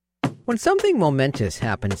When something momentous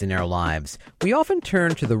happens in our lives, we often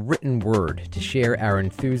turn to the written word to share our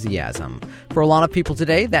enthusiasm. For a lot of people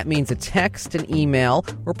today, that means a text, an email,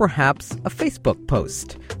 or perhaps a Facebook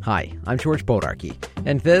post. Hi, I'm George Bodarky,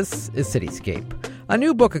 and this is Cityscape. A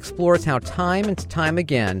new book explores how time and time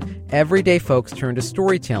again, everyday folks turn to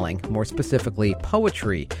storytelling, more specifically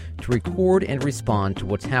poetry, to record and respond to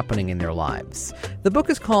what's happening in their lives. The book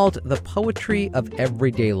is called The Poetry of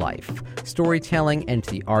Everyday Life, Storytelling and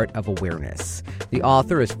the Art of Awareness. The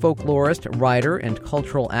author is folklorist, writer, and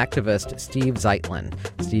cultural activist Steve Zeitlin.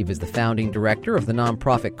 Steve is the founding director of the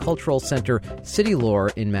nonprofit cultural center City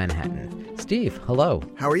Lore in Manhattan. Steve, hello.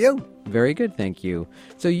 How are you? Very good, thank you.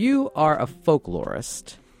 So you are a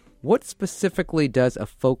folklorist. What specifically does a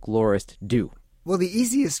folklorist do? Well, the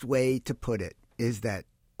easiest way to put it is that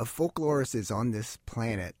a folklorist is on this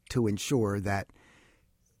planet to ensure that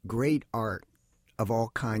great art of all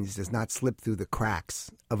kinds does not slip through the cracks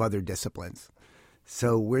of other disciplines.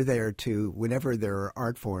 So we're there to, whenever there are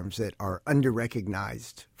art forms that are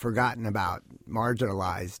under-recognized, forgotten about,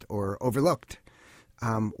 marginalized, or overlooked,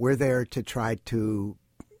 we're there to try to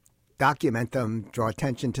document them, draw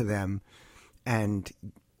attention to them, and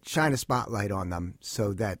shine a spotlight on them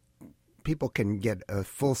so that people can get a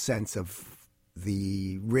full sense of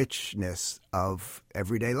the richness of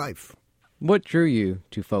everyday life. What drew you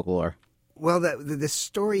to folklore? Well, the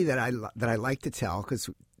story that I like to tell, because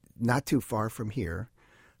not too far from here,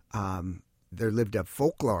 there lived a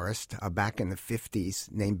folklorist back in the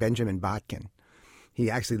 50s named Benjamin Botkin. He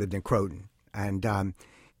actually lived in Croton. And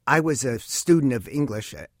I was a student of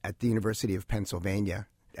English at the University of Pennsylvania,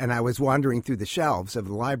 and I was wandering through the shelves of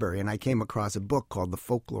the library, and I came across a book called The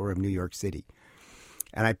Folklore of New York City.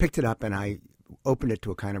 And I picked it up, and I opened it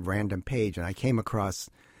to a kind of random page, and I came across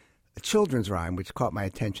a children's rhyme which caught my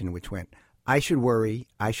attention, which went, I should worry,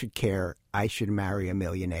 I should care, I should marry a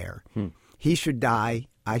millionaire. He should die,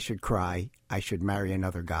 I should cry, I should marry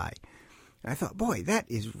another guy. And I thought, boy, that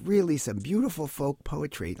is really some beautiful folk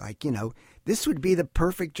poetry. Like, this would be the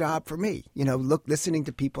perfect job for me. Listening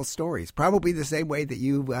to people's stories, probably the same way that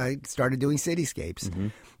you started doing Cityscapes.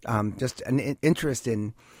 Mm-hmm. Just an interest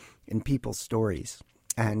in people's stories.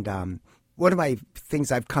 And one of my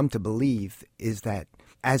things I've come to believe is that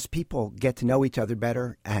as people get to know each other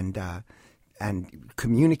better and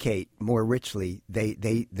communicate more richly,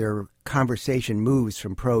 their conversation moves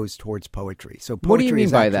from prose towards poetry. So poetry, what do you mean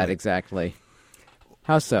by that exactly?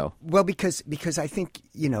 How so? Well, because I think,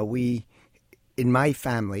 we, in my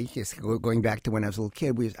family, just going back to when I was a little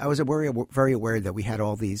kid, I was very aware that we had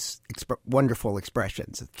all these wonderful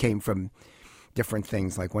expressions that came from different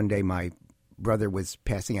things. Like one day my brother was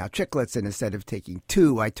passing out chiclets, and instead of taking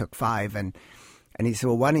 2, I took 5, and he said,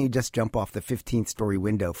 well, why don't you just jump off the 15th-story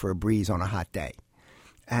window for a breeze on a hot day?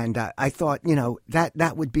 And I thought,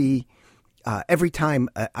 that would be every time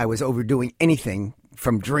I was overdoing anything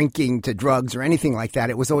from drinking to drugs or anything like that,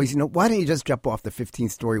 it was always, why don't you just jump off the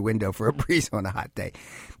 15th-story window for a breeze on a hot day?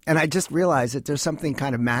 And I just realized that there's something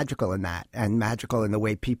kind of magical in that, and magical in the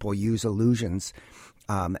way people use allusions,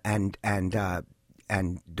 and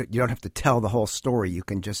you don't have to tell the whole story. You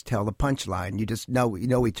can just tell the punchline. You just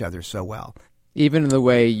know each other so well. Even in the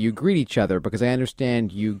way you greet each other, because I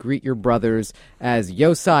understand you greet your brothers as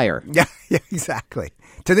Yo Sire. Yeah, exactly.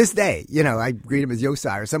 To this day, I greet him as Yo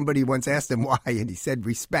Sire. Somebody once asked him why, and he said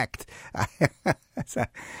respect.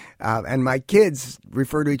 And my kids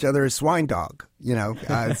refer to each other as swine dog,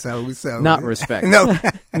 so not respect. No.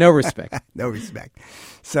 No respect. No respect.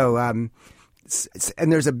 So, and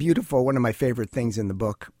there's a beautiful, one of my favorite things in the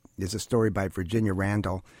book is a story by Virginia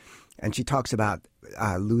Randall. And she talks about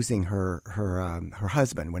losing her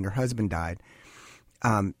husband. When her husband died,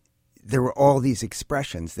 there were all these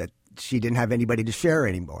expressions that she didn't have anybody to share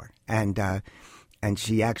anymore. And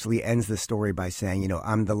she actually ends the story by saying,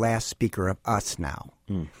 I'm the last speaker of us now.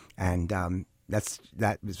 And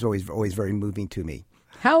that was always very moving to me.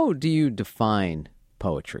 How do you define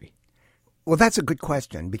poetry? Well, that's a good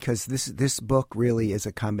question, because this book really is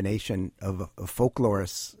a combination of a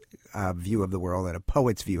folklorist's view of the world and a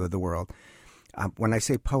poet's view of the world. When I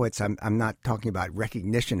say poets, I'm not talking about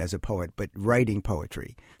recognition as a poet, but writing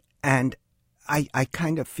poetry. And I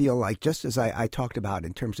kind of feel like, just as I talked about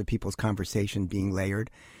in terms of people's conversation being layered,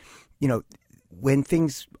 when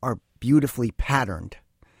things are beautifully patterned,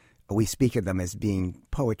 we speak of them as being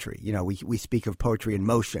poetry. We speak of poetry in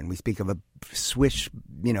motion. We speak of a swish,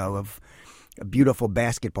 of a beautiful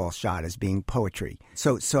basketball shot as being poetry.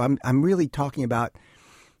 So I'm really talking about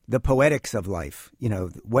the poetics of life.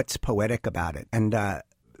 What's poetic about it? And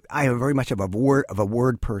I am very much of a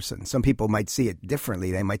word person. Some people might see it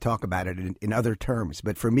differently. They might talk about it in other terms.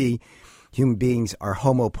 But for me, human beings are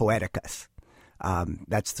homo poeticus.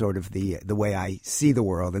 That's sort of the way I see the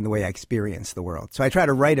world and the way I experience the world. So I try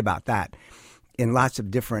to write about that in lots of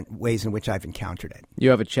different ways in which I've encountered it. You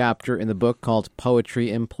have a chapter in the book called Poetry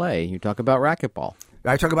in Play. You talk about racquetball.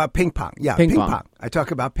 I talk about ping pong. Yeah, ping pong. I talk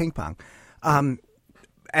about ping pong.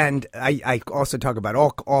 And I also talk about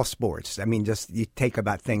all sports. I mean, just you take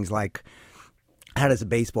about things like, how does a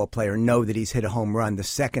baseball player know that he's hit a home run the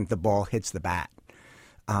second the ball hits the bat?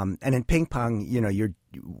 And in ping pong,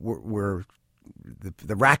 we're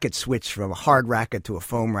the racket switch from a hard racket to a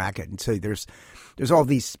foam racket, and so there's all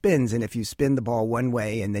these spins, and if you spin the ball one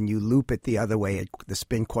way and then you loop it the other way, the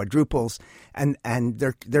spin quadruples, and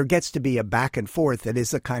there gets to be a back and forth that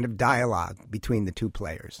is a kind of dialogue between the two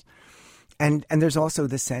players. And there's also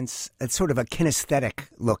the sense, it's sort of a kinesthetic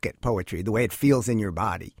look at poetry, the way it feels in your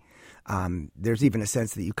body. There's even a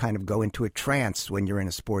sense that you kind of go into a trance when you're in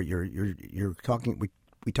a sport. You're talking.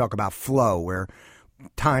 We talk about flow, where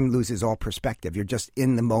time loses all perspective. You're just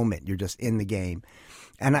in the moment. You're just in the game.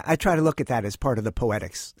 And I try to look at that as part of the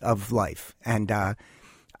poetics of life. And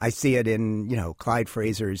I see it in, Clyde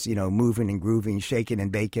Fraser's, moving and grooving, shaking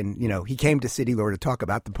and baking. He came to City Lore to talk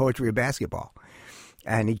about the poetry of basketball.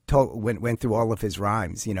 And he went through all of his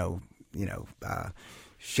rhymes,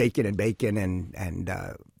 shaking and baking and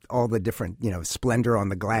all the different, splendor on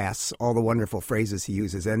the glass, all the wonderful phrases he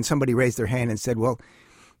uses. And somebody raised their hand and said, well,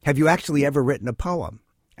 have you actually ever written a poem?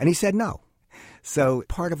 And he said no. So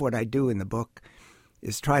part of what I do in the book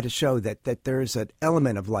is try to show that there's an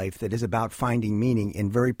element of life that is about finding meaning in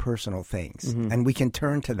very personal things. Mm-hmm. And we can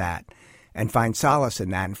turn to that and find solace in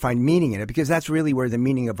that and find meaning in it, because that's really where the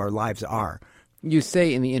meaning of our lives are. You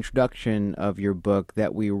say in the introduction of your book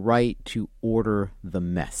that we write to order the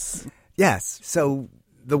mess. Yes. So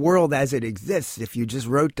the world as it exists, if you just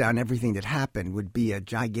wrote down everything that happened, would be a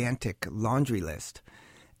gigantic laundry list.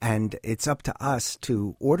 And it's up to us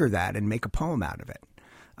to order that and make a poem out of it.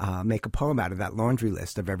 Make a poem out of that laundry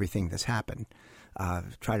list of everything that's happened.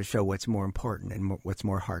 Try to show what's more important and what's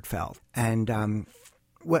more heartfelt. And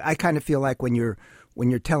what I kind of feel like when you're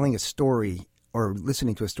telling a story or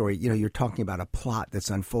listening to a story, you're talking about a plot that's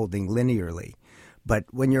unfolding linearly. But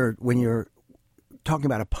when you're talking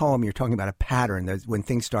about a poem, you're talking about a pattern. When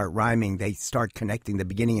things start rhyming, they start connecting. The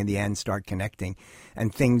beginning and the end start connecting,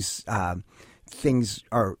 and things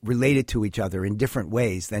are related to each other in different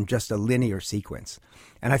ways than just a linear sequence.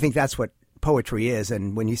 And I think that's what poetry is.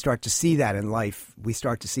 And when you start to see that in life, we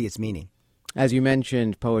start to see its meaning. As you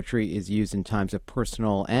mentioned, poetry is used in times of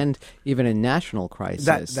personal and even in national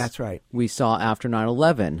crisis. That's right. We saw after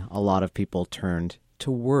 9/11, a lot of people turned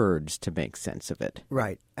to words to make sense of it.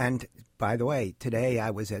 Right. And by the way, today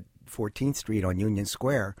I was at 14th Street on Union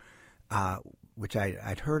Square, which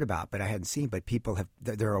I'd heard about, but I hadn't seen. But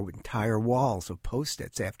there are entire walls of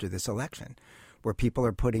Post-its after this election where people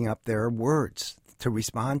are putting up their words to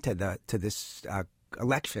respond to this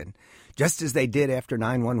election, just as they did after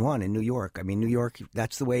 9/11 in New York. I mean, New York,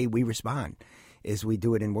 that's the way we respond, is we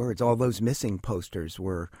do it in words. All those missing posters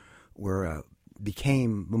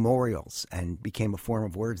became memorials and became a form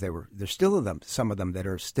of words. There's still some of them that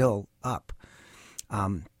are still up.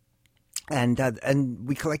 And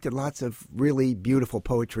we collected lots of really beautiful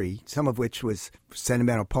poetry, some of which was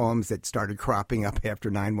sentimental poems that started cropping up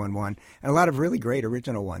after 9/11, and a lot of really great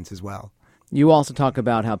original ones as well. You also talk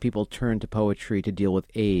about how people turned to poetry to deal with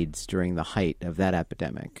AIDS during the height of that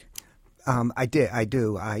epidemic. I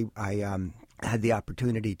do. I had the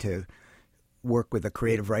opportunity to work with a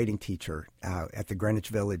creative writing teacher at the Greenwich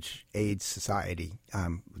Village AIDS Society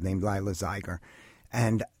named Lila Zeiger.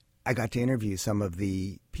 And I got to interview some of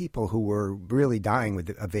the people who were really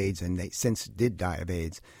dying of AIDS, and they since did die of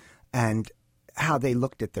AIDS, and how they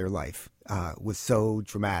looked at their life was so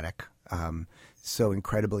dramatic, so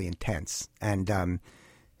incredibly intense. And,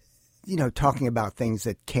 talking about things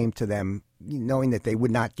that came to them, knowing that they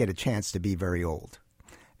would not get a chance to be very old.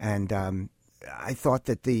 And I thought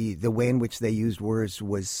that the way in which they used words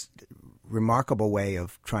was a remarkable way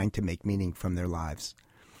of trying to make meaning from their lives.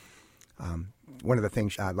 One of the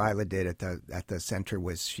things Lila did at the center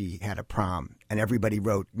was she had a prom, and everybody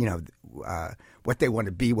wrote, what they want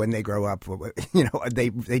to be when they grow up. They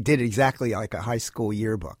did exactly like a high school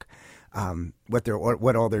yearbook,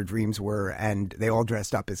 what all their dreams were, and they all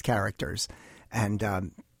dressed up as characters,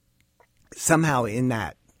 and somehow in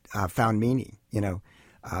that found meaning.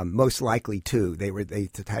 Most likely to. They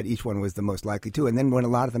had, each one was the most likely to, and then when a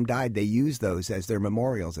lot of them died, they used those as their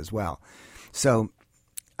memorials as well. So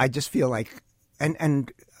I just feel like,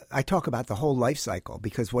 and I talk about the whole life cycle,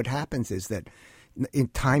 because what happens is that in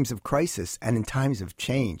times of crisis and in times of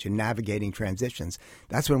change and navigating transitions,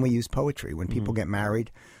 that's when we use poetry. When people get married,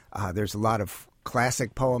 There's a lot of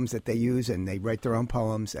classic poems that they use, and they write their own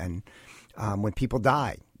poems. And when people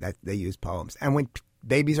die, that they use poems. And when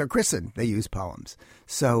babies are christened, they use poems.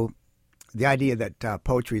 So the idea that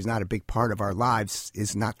poetry is not a big part of our lives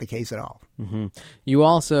is not the case at all. Mm-hmm. You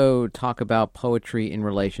also talk about poetry in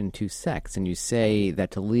relation to sex, and you say that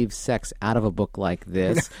to leave sex out of a book like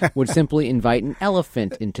this would simply invite an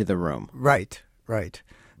elephant into the room. Right.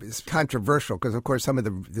 It's controversial because, of course,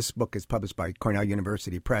 this book is published by Cornell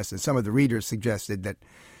University Press, and some of the readers suggested that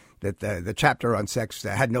the chapter on sex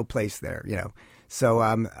had no place there. So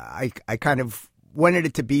I kind of wanted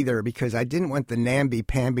it to be there because I didn't want the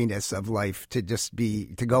namby-pambiness of life to just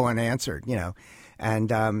to go unanswered,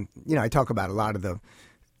 And I talk about a lot of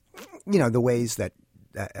the ways that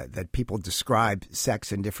people describe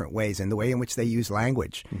sex in different ways, and the way in which they use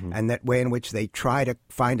language, and that way in which they try to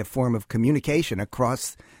find a form of communication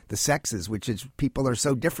across the sexes, which is people are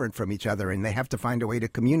so different from each other, and they have to find a way to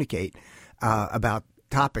communicate about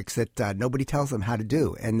topics that nobody tells them how to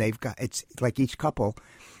do. And it's like each couple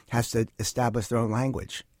has to establish their own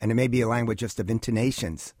language. And it may be a language just of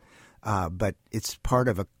intonations, but it's part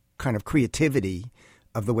of a kind of creativity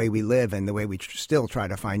of the way we live and the way we still try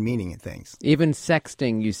to find meaning in things. Even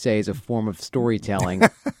sexting, you say, is a form of storytelling.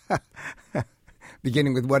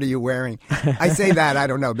 Beginning with, what are you wearing? I say that, I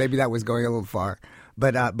don't know, maybe that was going a little far.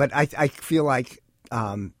 But I feel like,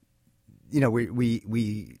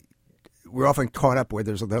 we're often caught up where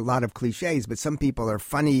there's a lot of cliches, but some people are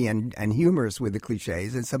funny and humorous with the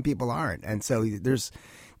cliches, and some people aren't. And so there's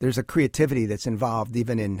a creativity that's involved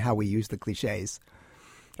even in how we use the cliches.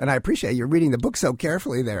 And I appreciate you reading the book so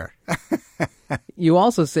carefully there. You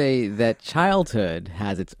also say that childhood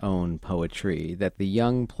has its own poetry, that the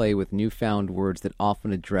young play with newfound words that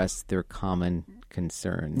often address their common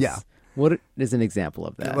concerns. Yeah. What is an example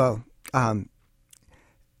of that? Well,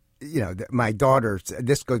 my daughter,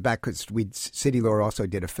 this goes back because City Lore also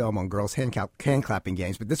did a film on girls' hand clapping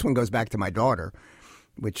games, but this one goes back to my daughter,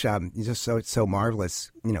 which is just so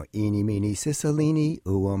marvelous. Eeny, meeny, Cicilline,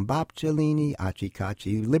 bop, Cellini, achi,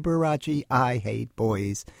 cachi, Liberace, I hate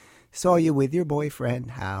boys. Saw you with your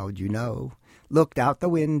boyfriend, how'd you know? Looked out the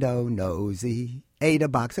window, nosy. Ate a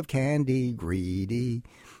box of candy, greedy.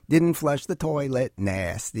 Didn't flush the toilet,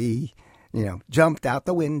 nasty. Jumped out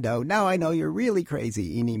the window. Now I know you're really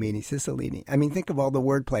crazy, eeny, meeny, Cicilline. I mean, think of all the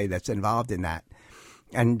wordplay that's involved in that.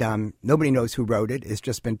 And nobody knows who wrote it. It's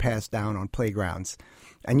just been passed down on playgrounds.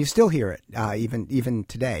 And you still hear it, even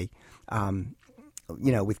today,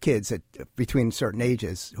 with kids between certain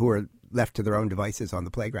ages who are left to their own devices on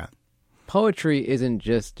the playground. Poetry isn't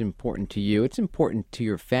just important to you, it's important to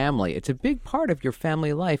your family. It's a big part of your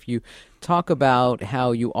family life. You talk about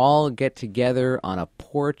how you all get together on a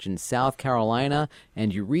porch in South Carolina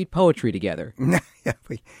and you read poetry together.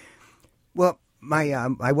 Well,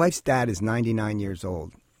 my wife's dad is 99 years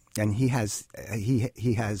old, and he's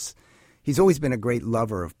always been a great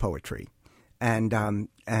lover of poetry.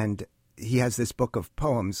 And he has this book of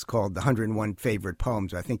poems called The 101 Favorite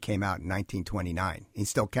Poems, I think came out in 1929. He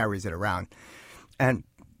still carries it around. And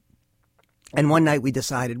one night we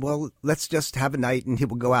decided, well, let's just have a night and he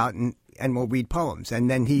will go out and we'll read poems.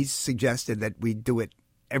 And then he suggested that we do it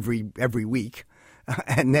every week.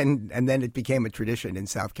 And then it became a tradition in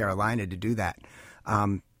South Carolina to do that.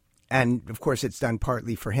 And of course it's done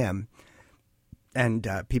partly for him. And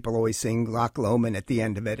people always sing Loch Lomond at the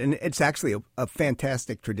end of it. And it's actually a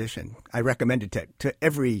fantastic tradition. I recommend it to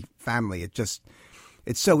every family. It's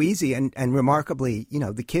so easy. And remarkably,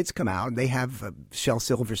 the kids come out and they have Shel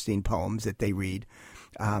Silverstein poems that they read.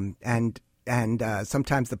 And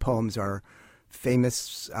sometimes the poems are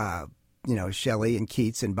famous, Shelley and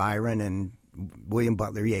Keats and Byron and William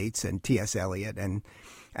Butler Yeats and T.S. Eliot.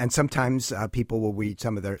 And sometimes people will read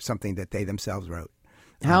something that they themselves wrote.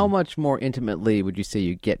 How much more intimately would you say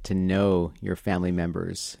you get to know your family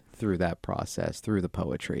members through that process, through the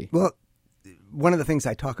poetry? Well, one of the things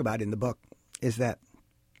I talk about in the book is that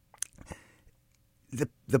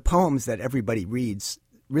the poems that everybody reads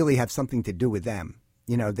really have something to do with them.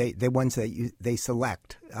 The ones that they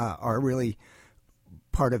select are really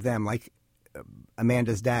part of them. Like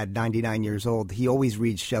Amanda's dad, 99 years old, he always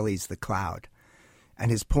reads Shelley's The Cloud,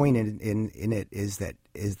 and his point in it is that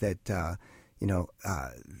the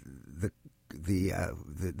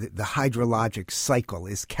hydrologic cycle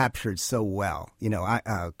is captured so well,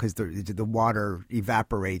 because the water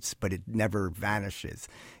evaporates, but it never vanishes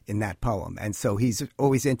in that poem. And so he's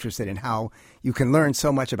always interested in how you can learn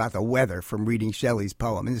so much about the weather from reading Shelley's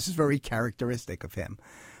poem. And this is very characteristic of him.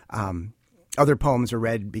 Other poems are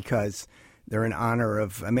read because they're in honor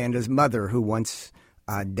of Amanda's mother, who once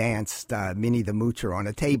danced Minnie the Moocher on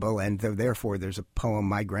a table, and therefore there's a poem,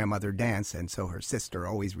 My Grandmother Danced, and so her sister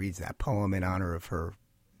always reads that poem in honor of her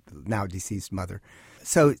now deceased mother.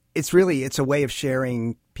 So it's a way of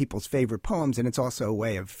sharing people's favorite poems, and it's also a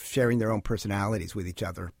way of sharing their own personalities with each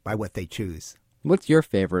other by what they choose. What's your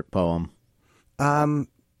favorite poem?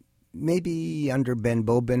 Maybe Under Ben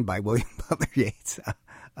Bobin by William Butler Yeats.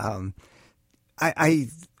 I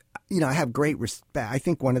have great respect. I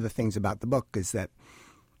think one of the things about the book is that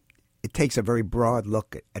it takes a very broad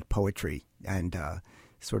look at poetry, and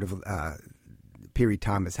Piri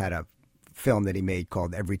Thomas had a film that he made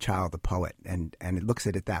called Every Child a Poet, and it looks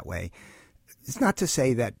at it that way. It's not to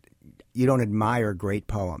say that you don't admire great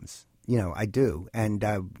poems. I do, and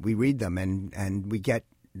we read them, and they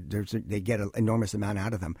get an enormous amount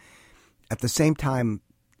out of them. At the same time,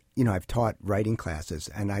 I've taught writing classes,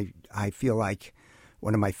 and I feel like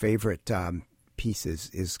one of my favorite pieces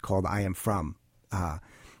is called I Am From,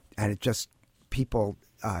 and it just people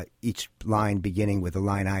each line beginning with the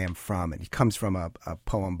line I am from, and it comes from a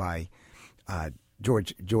poem by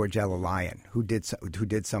George Ella Lyon, who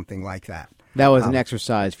did something like that. That was an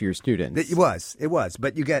exercise for your students. It was.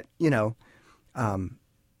 But you get,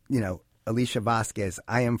 Alicia Vasquez,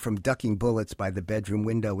 I am from ducking bullets by the bedroom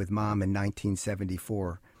window with Mom in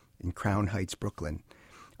 1974 in Crown Heights, Brooklyn.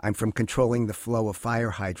 I'm from controlling the flow of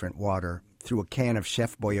fire hydrant water through a can of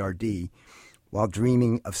Chef Boyardee while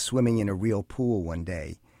dreaming of swimming in a real pool one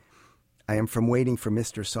day. I am from waiting for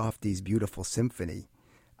Mr. Softy's beautiful symphony.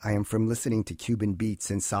 I am from listening to Cuban beats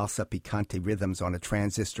and salsa picante rhythms on a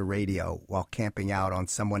transistor radio while camping out on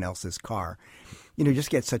someone else's car. You just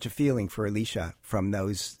get such a feeling for Alicia from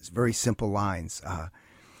those very simple lines.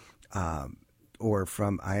 Or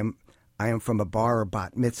from I am from a bar or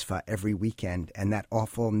bat mitzvah every weekend, and that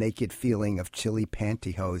awful naked feeling of chilly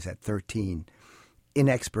pantyhose at 13.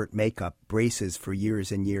 Inexpert makeup, braces for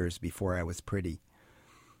years and years before I was pretty.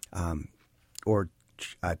 Or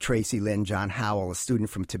Tracy Lynn John Howell, a student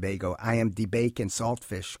from Tobago. I am debake and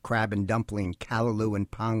saltfish, crab and dumpling, callaloo and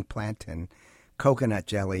pong plantain, coconut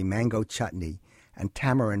jelly, mango chutney, and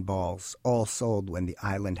tamarind balls, all sold when the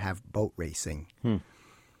island have boat racing.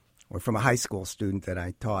 Or from a high school student that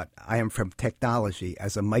I taught, I am from technology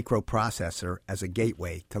as a microprocessor, as a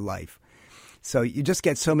gateway to life. So you just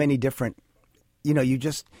get so many different,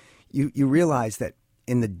 you realize that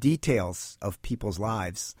in the details of people's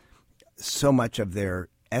lives, so much of their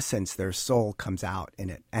essence, their soul comes out in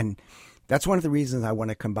it. And that's one of the reasons I want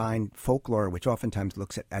to combine folklore, which oftentimes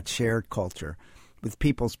looks at shared culture, with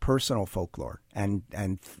people's personal folklore. And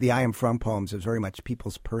the I Am From poems is very much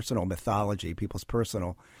people's personal mythology, people's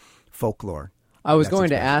personal folklore. I was going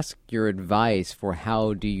to ask your advice for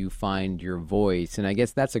how do you find your voice, and I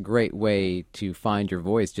guess that's a great way to find your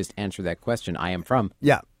voice. Just answer that question, I am from.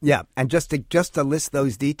 Yeah. And just to list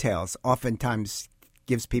those details oftentimes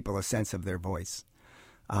gives people a sense of their voice.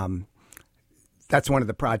 That's one of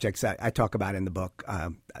the projects that I talk about in the book.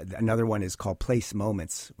 Another one is called Place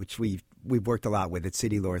Moments, which we've worked a lot with at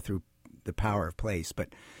City Lore through the power of place. But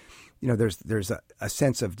there's a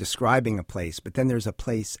sense of describing a place, but then there's a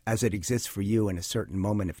place as it exists for you in a certain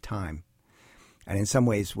moment of time. And in some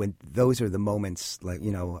ways, when those are the moments, like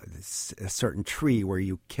a certain tree where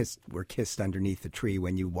you were kissed underneath the tree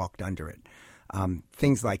when you walked under it.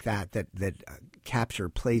 Things like that capture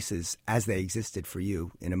places as they existed for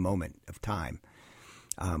you in a moment of time.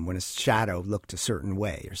 When a shadow looked a certain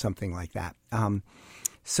way or something like that.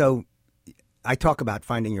 So I talk about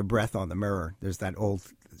finding your breath on the mirror. There's that old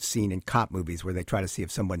scene in cop movies where they try to see if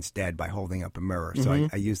someone's dead by holding up a mirror. So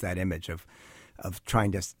I use that image of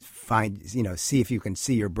trying to find, see if you can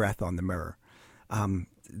see your breath on the mirror.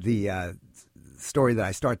 The story that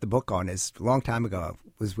I start the book on is a long time ago.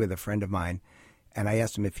 I was with a friend of mine, and I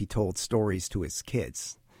asked him if he told stories to his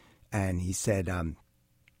kids. And he said, I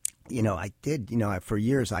did, for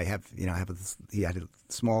years he had a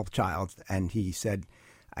small child, and he said,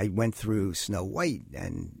 I went through Snow White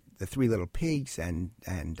and the Three Little Pigs and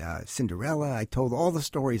Cinderella. I told all the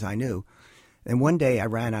stories I knew. And one day I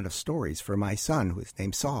ran out of stories for my son, who was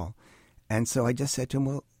named Saul. And so I just said to him,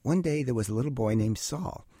 well, one day there was a little boy named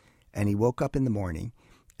Saul, and he woke up in the morning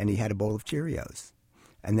and he had a bowl of Cheerios.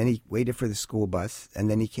 And then he waited for the school bus, and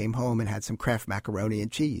then he came home and had some Kraft macaroni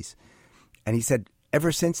and cheese. And he said,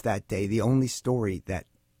 ever since that day, the only story that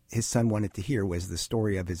his son wanted to hear was the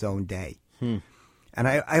story of his own day. And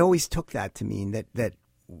I always took that to mean that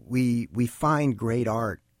we find great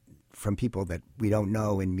art from people that we don't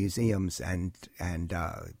know in museums and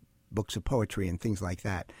books of poetry and things like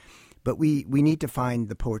that. But we need to find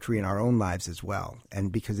the poetry in our own lives as well.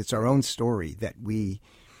 And because it's our own story that we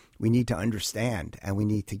need to understand, and we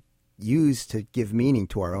need to, use to give meaning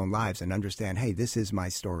to our own lives and understand, hey, this is my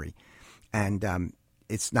story. And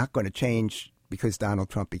it's not going to change because Donald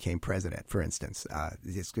Trump became president, for instance.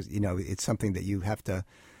 It's 'cause, it's something that you have to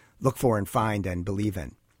look for and find and believe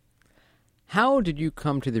in. How did you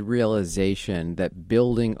come to the realization that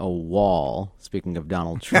building a wall, speaking of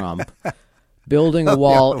Donald Trump, building a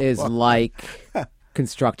wall is like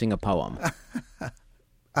constructing a poem?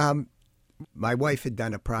 My wife had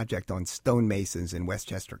done a project on stonemasons in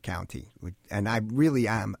Westchester County, and I really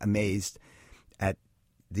am amazed at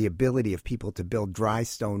the ability of people to build dry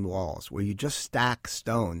stone walls where you just stack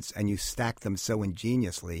stones and you stack them so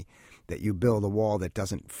ingeniously that you build a wall that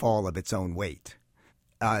doesn't fall of its own weight.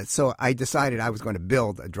 So I decided I was going to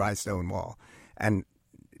build a dry stone wall. And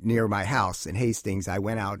near my house in Hastings, I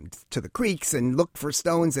went out to the creeks and looked for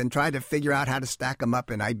stones and tried to figure out how to stack them up,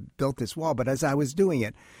 and I built this wall. But as I was doing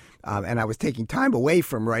it, and I was taking time away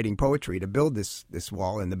from writing poetry to build this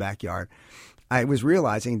wall in the backyard, I was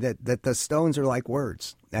realizing that the stones are like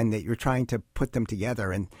words and that you're trying to put them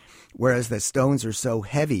together. And whereas the stones are so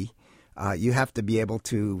heavy, you have to be able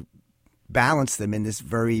to balance them in this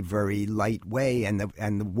very, very light way. And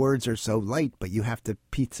the words are so light, but you have to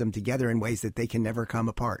piece them together in ways that they can never come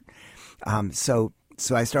apart. So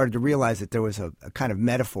I started to realize that there was a kind of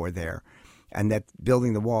metaphor there, and that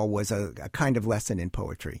building the wall was a kind of lesson in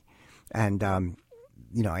poetry. And,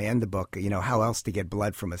 I end the book, how else to get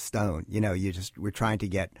blood from a stone? We're trying to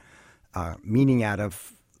get meaning out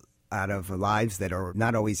of lives that are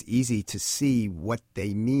not always easy to see what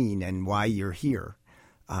they mean and why you're here.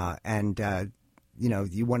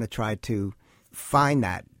 You want to try to find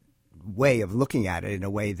that way of looking at it in a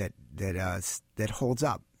way that holds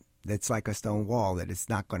up, that's like a stone wall, that it's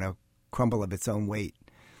not going to crumble of its own weight,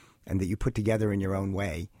 and that you put together in your own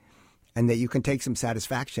way, and that you can take some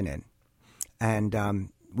satisfaction in.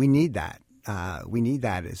 And we need that. We need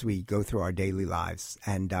that as we go through our daily lives,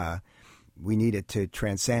 and we need it to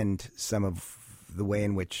transcend some of the way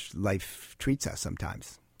in which life treats us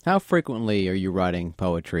sometimes. How frequently are you writing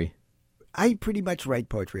poetry? I pretty much write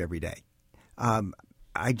poetry every day.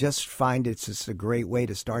 I just find it's just a great way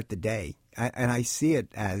to start the day. And I see it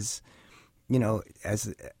as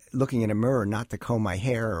looking in a mirror, not to comb my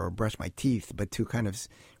hair or brush my teeth, but to kind of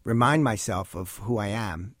remind myself of who I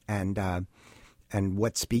am and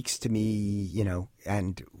what speaks to me,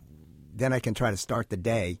 and then I can try to start the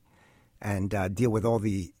day and deal with all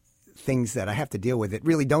the things that I have to deal with that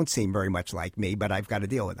really don't seem very much like me, but I've got to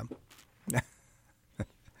deal with them.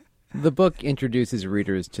 The book introduces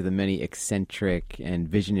readers to the many eccentric and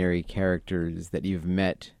visionary characters that you've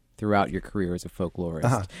met throughout your career as a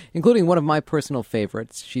folklorist, including one of my personal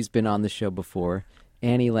favorites. She's been on the show before,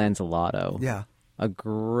 Annie Lanzilotto. Yeah. A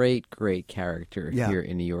great, great character here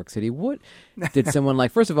in New York City. What did someone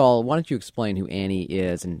like? First of all, why don't you explain who Annie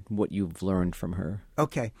is and what you've learned from her?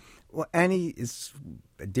 Okay. Well, Annie is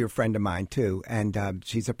a dear friend of mine, too, and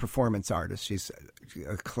she's a performance artist. She's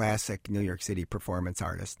a classic New York City performance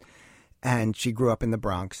artist. And she grew up in the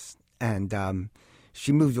Bronx, and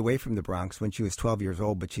she moved away from the Bronx when she was 12 years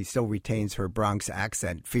old, but she still retains her Bronx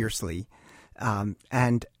accent fiercely.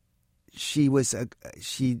 And she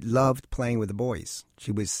loved playing with the boys.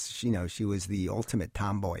 She was the ultimate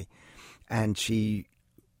tomboy. And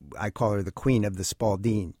I call her the queen of the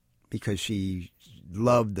Spalding, because she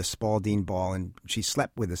loved the Spalding ball, and she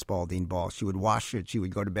slept with the Spalding ball. She would wash it. She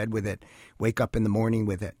would go to bed with it, wake up in the morning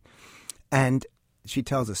with it. And she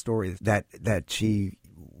tells a story that she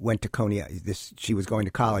went to Coney. She was going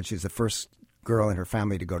to college. She was the first girl in her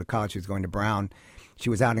family to go to college. She was going to Brown. She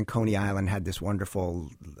was out in Coney Island, had this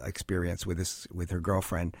wonderful experience with her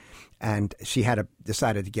girlfriend, and she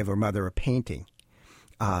decided to give her mother a painting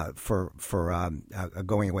for a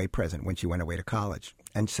going away present when she went away to college.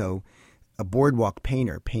 And so a boardwalk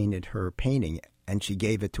painter painted her painting, and she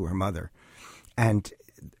gave it to her mother. And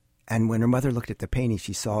when her mother looked at the painting,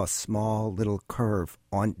 she saw a small little curve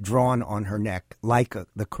drawn on her neck, like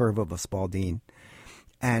the curve of a Spalding.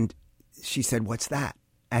 And she said, "What's that?"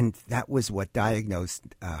 And that was what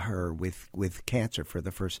diagnosed her with cancer for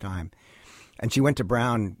the first time. And she went to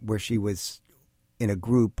Brown, where she was in a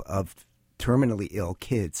group of terminally ill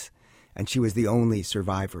kids, and she was the only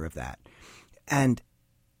survivor of that. And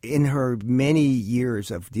in her many years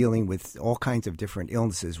of dealing with all kinds of different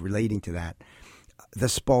illnesses relating to that, the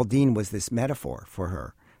Spalding was this metaphor for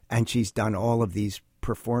her. And she's done all of these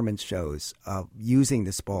performance shows using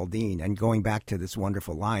the Spalding, and going back to this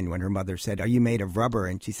wonderful line when her mother said, "Are you made of rubber?"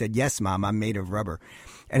 And she said, "Yes, Mom, I'm made of rubber."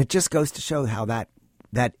 And it just goes to show how that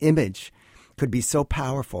image could be so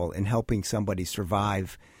powerful in helping somebody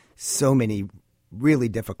survive so many really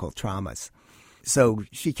difficult traumas. So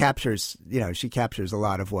she captures a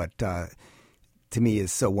lot of what to me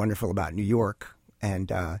is so wonderful about New York,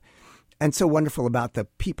 and so wonderful about the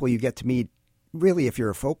people you get to meet. Really, if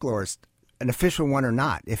you're a folklorist, an official one or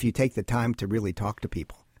not, if you take the time to really talk to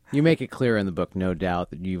people. You make it clear in the book, no doubt,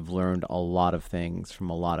 that you've learned a lot of things from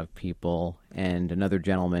a lot of people. And another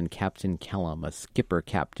gentleman, Captain Kellum, a skipper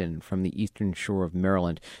captain from the eastern shore of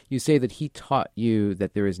Maryland, you say that he taught you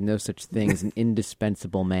that there is no such thing as an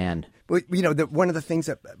indispensable man. Well, one of the things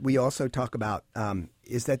that we also talk about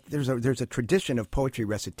is that there's a tradition of poetry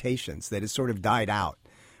recitations that has sort of died out.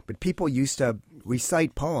 But people used to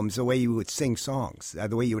recite poems the way you would sing songs,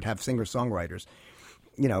 the way you would have singer-songwriters.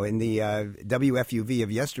 In the WFUV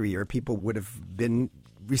of yesteryear, people would have been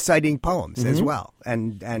reciting poems as well,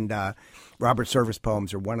 and Robert Service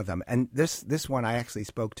poems are one of them. And this one I actually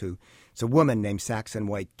spoke to. It's a woman named Saxon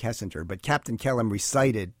White Kessinger, but Captain Kellum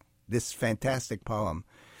recited this fantastic poem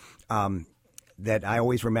that I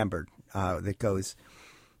always remembered. That goes,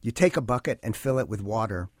 "You take a bucket and fill it with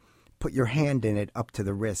water, put your hand in it up to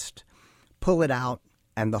the wrist, pull it out,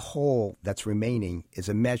 and the hole that's remaining is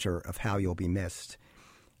a measure of how you'll be missed.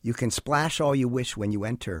 You can splash all you wish when you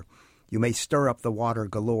enter. You may stir up the water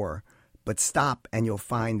galore, but stop and you'll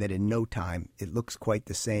find that in no time it looks quite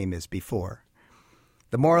the same as before.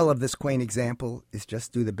 The moral of this quaint example is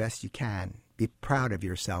just do the best you can. Be proud of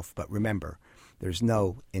yourself, but remember, there's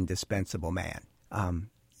no indispensable man."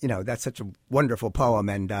 That's such a wonderful poem,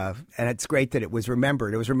 and it's great that it was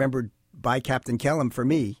remembered. It was remembered by Captain Kellum for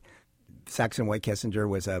me. Saxon White Kessinger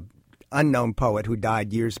was a unknown poet who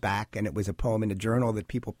died years back, and it was a poem in a journal that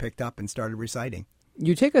people picked up and started reciting.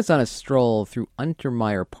 You take us on a stroll through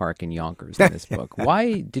Untermeyer Park in Yonkers in this book.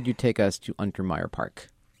 Why did you take us to Untermeyer Park?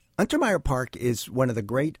 Untermeyer Park is one of the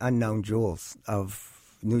great unknown jewels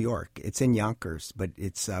of New York. It's in Yonkers, but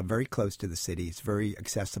it's very close to the city. It's very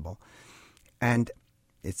accessible. And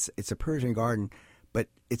it's a Persian garden, but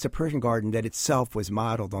it's a Persian garden that itself was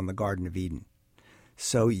modeled on the Garden of Eden.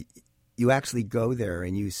 So you actually go there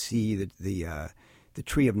and you see the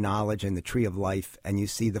tree of knowledge and the tree of life, and you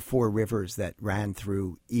see the 4 rivers that ran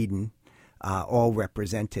through Eden, all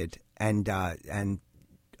represented, and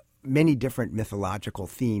many different mythological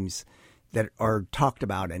themes that are talked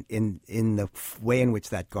about in the way in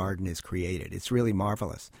which that garden is created. It's really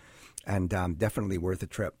marvelous, and definitely worth a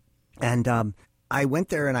trip. And I went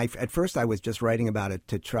there, and at first I was just writing about it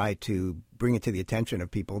to try to bring it to the attention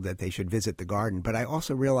of people that they should visit the garden. But I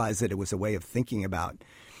also realized that it was a way of thinking about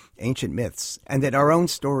ancient myths, and that our own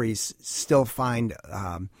stories still find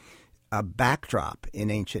a backdrop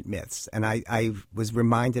in ancient myths. And I was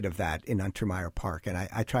reminded of that in Untermeyer Park, and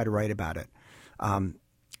I try to write about it.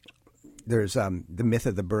 There's the myth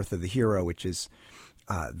of the birth of the hero, which is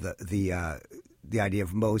the idea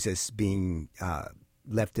of Moses being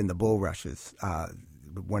left in the bulrushes,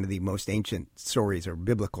 one of the most ancient stories or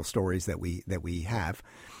biblical stories that we have.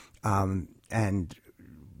 And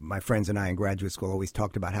my friends and I in graduate school always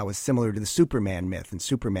talked about how it was similar to the Superman myth. And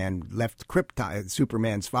Superman left Krypton.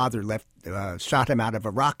 Superman's father shot him out of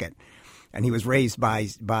a rocket, and he was raised by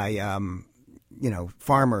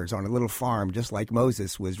farmers on a little farm, just like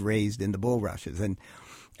Moses was raised in the bulrushes.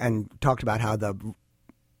 And talked about how the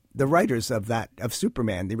writers of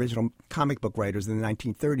Superman, the original comic book writers in the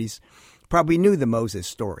 1930s, probably knew the Moses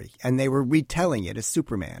story, and they were retelling it as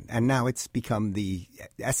Superman. And now it's become the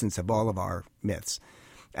essence of all of our myths.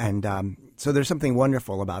 And so there's something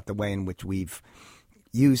wonderful about the way in which we've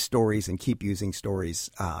used stories and keep using stories,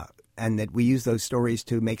 and that we use those stories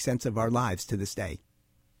to make sense of our lives to this day.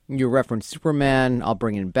 You reference Superman. I'll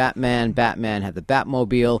bring in Batman. Batman had the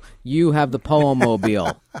Batmobile. You have the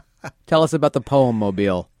Poemmobile. Tell us about the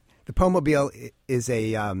Poemmobile. The Poemmobile is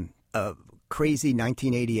a crazy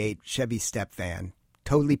 1988 Chevy step van,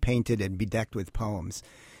 totally painted and bedecked with poems,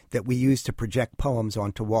 that we use to project poems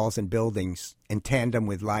onto walls and buildings in tandem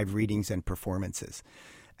with live readings and performances.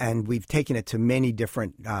 And we've taken it to many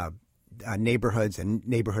different neighborhoods and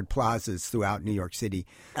neighborhood plazas throughout New York City.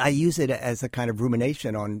 I use it as a kind of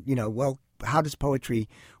rumination on, how does poetry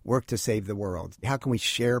work to save the world? How can we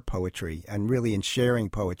share poetry, and really in sharing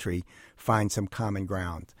poetry find some common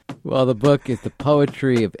ground? Well, the book is The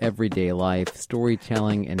Poetry of Everyday Life,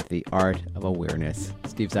 Storytelling and the Art of Awareness.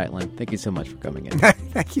 Steve Zeitlin, thank you so much for coming in.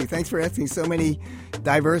 Thank you. Thanks for asking so many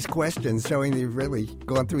diverse questions, showing that you've really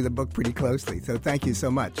gone through the book pretty closely. So thank you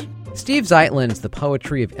so much. Steve Zeitlin's The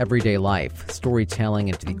Poetry of Everyday Life, Storytelling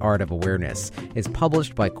and the Art of Awareness is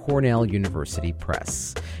published by Cornell University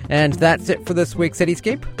Press. And that's it for this week's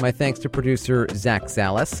Cityscape. My thanks to producer Zach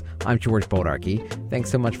Salas. I'm George Bodarky. Thanks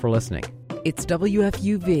so much for listening. It's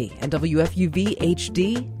WFUV and WFUV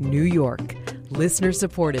HD, New York.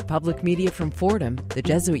 Listener-supported public media from Fordham, the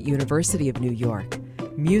Jesuit University of New York.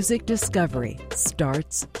 Music discovery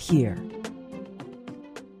starts here.